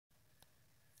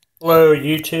Hello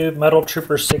YouTube, Metal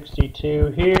Trooper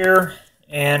 62 here,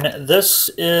 and this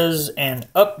is an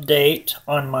update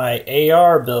on my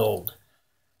AR build.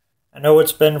 I know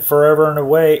it's been forever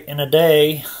and a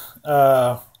day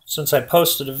since I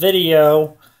posted a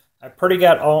video. I pretty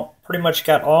much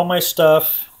got all my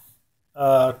stuff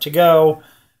to go,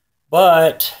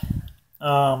 but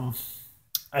I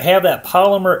have that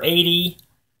polymer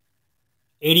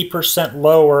 80%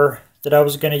 lower that I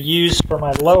was going to use for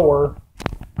my lower.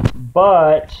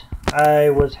 But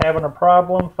I was having a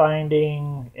problem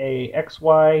finding a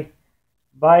XY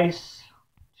vise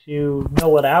to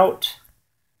mill it out,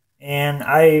 and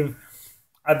I've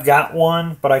got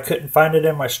one, but I couldn't find it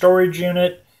in my storage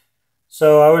unit,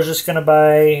 so I was just going to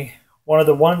buy one of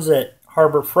the ones at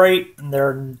Harbor Freight, and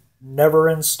they're never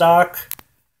in stock.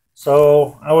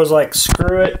 So I was like,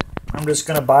 screw it, I'm just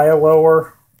going to buy a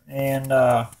lower and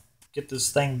get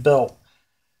this thing built.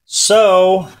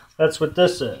 So that's what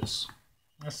this is.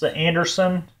 That's the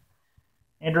Anderson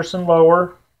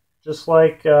lower, just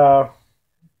like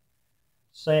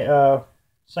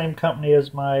same company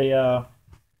as my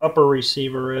upper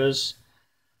receiver is.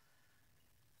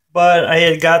 But I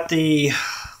had got the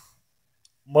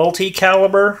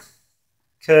multi-caliber,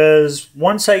 because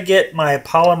once I get my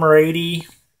polymer 80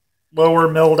 lower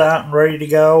milled out and ready to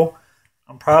go,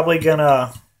 I'm probably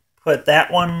gonna put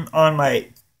that one on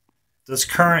this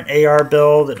current AR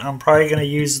build, and I'm probably going to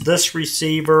use this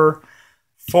receiver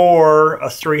for a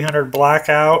 300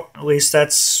 blackout. At least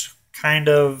that's kind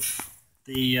of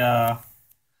the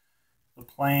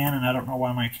plan, and I don't know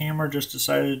why my camera just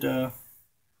decided to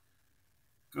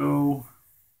go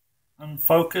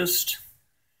unfocused.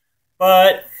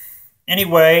 But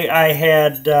anyway, I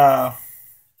had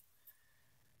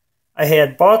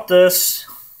bought this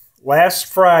last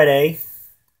Friday,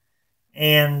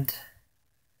 and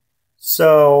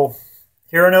so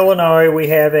here in Illinois, we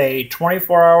have a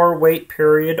 24-hour wait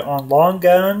period on long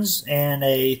guns and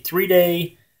a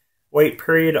 3-day wait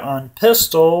period on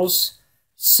pistols.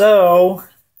 So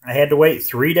I had to wait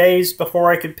 3 days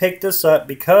before I could pick this up,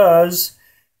 because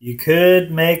you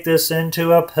could make this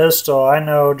into a pistol. I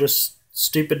know, just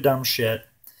stupid dumb shit.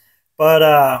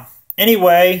 But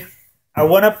anyway, I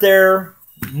went up there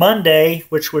Monday,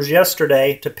 which was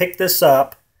yesterday, to pick this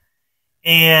up,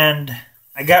 and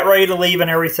I got ready to leave and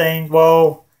everything.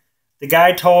 Well, the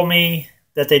guy told me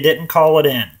that they didn't call it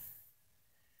in.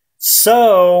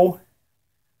 So,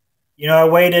 I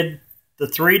waited the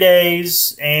 3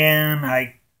 days and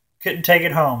I couldn't take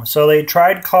it home. So they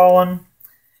tried calling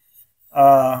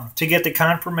to get the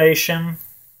confirmation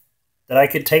that I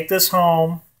could take this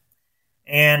home.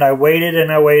 And I waited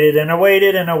and I waited and I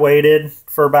waited and I waited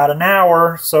for about an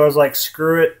hour. So I was like,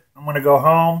 screw it, I'm going to go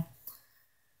home.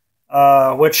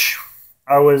 Which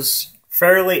I was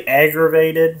fairly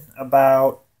aggravated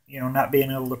about, not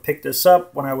being able to pick this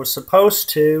up when I was supposed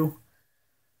to.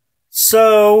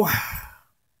 So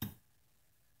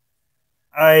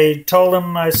I told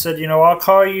him, I said, I'll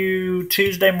call you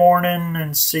Tuesday morning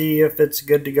and see if it's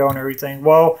good to go and everything.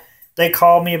 Well, they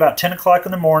called me about 10 o'clock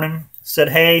in the morning, said,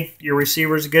 hey, your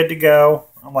receiver's good to go.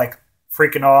 I'm like,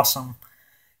 freaking awesome.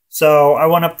 So I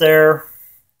went up there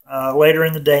later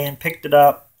in the day and picked it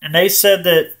up. And they said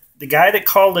that the guy that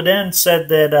called it in said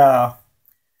that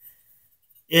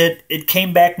it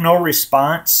came back no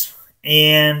response,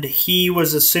 and he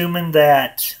was assuming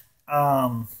that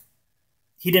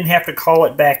he didn't have to call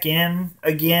it back in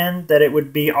again, that it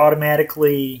would be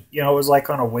automatically, it was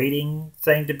like on a waiting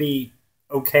thing to be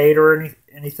okayed or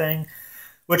anything,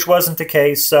 which wasn't the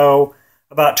case. So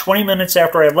about 20 minutes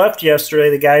after I left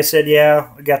yesterday, the guy said, yeah,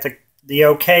 I got the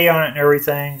okay on it and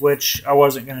everything, which I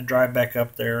wasn't going to drive back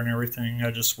up there and everything.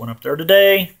 I just went up there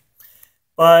today.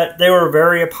 But they were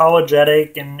very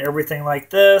apologetic and everything like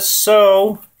this.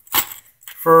 So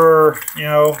for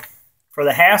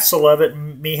the hassle of it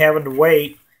and me having to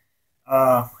wait,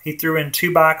 he threw in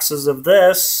 2 boxes of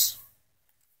this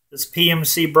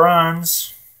PMC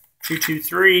bronze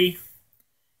 223,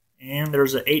 and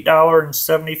there's an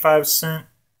 $8.75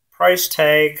 price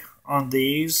tag on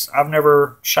these. I've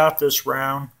never shot this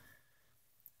round,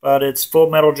 but it's full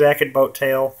metal jacket boat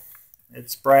tail.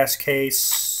 It's brass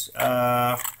case,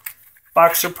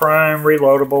 Boxer Prime,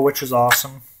 reloadable, which is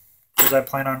awesome, because I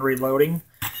plan on reloading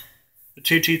the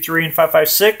 223 and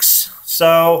 5.56.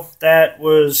 So that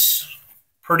was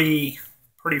pretty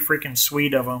freaking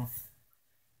sweet of them.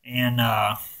 And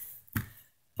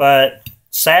but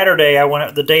Saturday,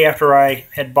 the day after I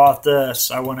had bought this,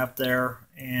 I went up there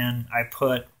and I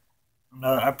put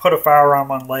a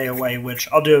firearm on layaway, which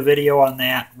I'll do a video on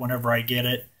that whenever I get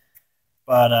it.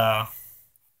 But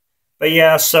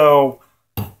yeah, so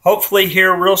hopefully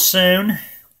here real soon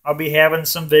I'll be having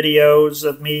some videos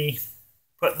of me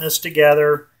putting this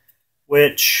together,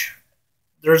 which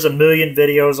there's a million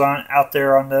videos out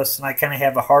there on this, and I kind of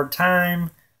have a hard time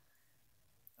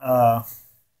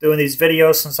doing these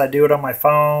videos since I do it on my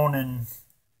phone, and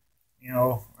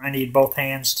I need both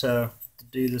hands to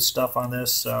do this stuff on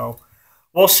this. So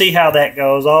we'll see how that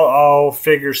goes. I'll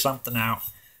figure something out.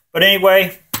 But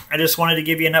anyway, I just wanted to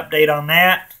give you an update on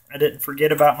that. I didn't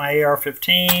forget about my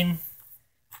AR-15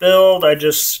 build. I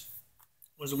just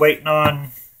was waiting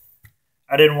on.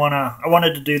 I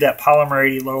wanted to do that polymer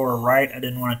 80 lower right. I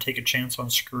didn't want to take a chance on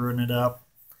screwing it up.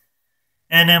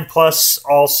 And then plus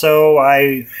also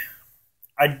I'd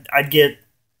get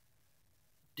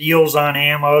deals on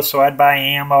ammo, so I'd buy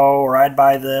ammo, or I'd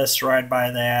buy this, or I'd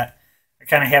buy that. I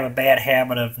kind of have a bad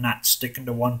habit of not sticking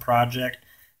to one project.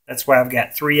 That's why I've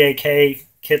got 3 AK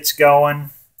kits going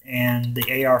and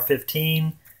the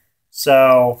AR-15.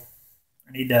 So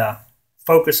I need to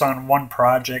focus on one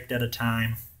project at a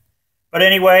time. But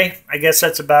anyway, I guess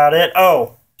that's about it.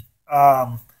 Oh,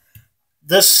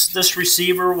 this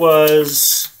receiver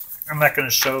was, I'm not going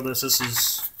to show this. This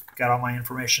has got all my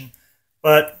information.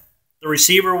 But the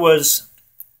receiver was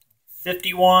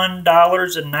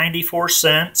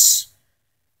 $51.94.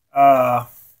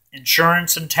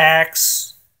 Insurance and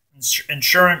tax,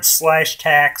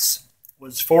 insurance/tax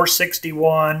was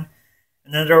 $461,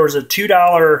 and then there was a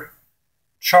 $2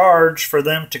 charge for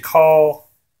them to call,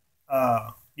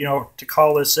 to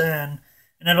call this in.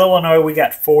 And in Illinois, we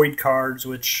got FOID cards,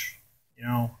 which,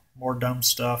 more dumb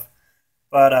stuff.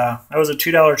 But that was a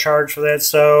 $2 charge for that,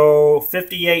 so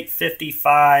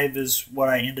 $58.55 is what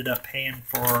I ended up paying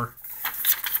for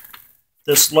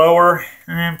this lower,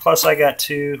 and plus I got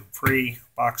 2 free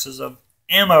boxes of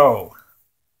ammo.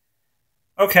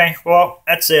 Okay, well,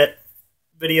 that's it.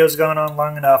 Video's gone on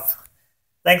long enough.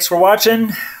 Thanks for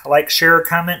watching. Like, share,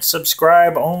 comment,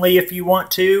 subscribe only if you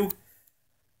want to.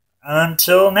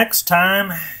 Until next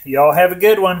time, y'all have a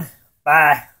good one.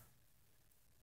 Bye.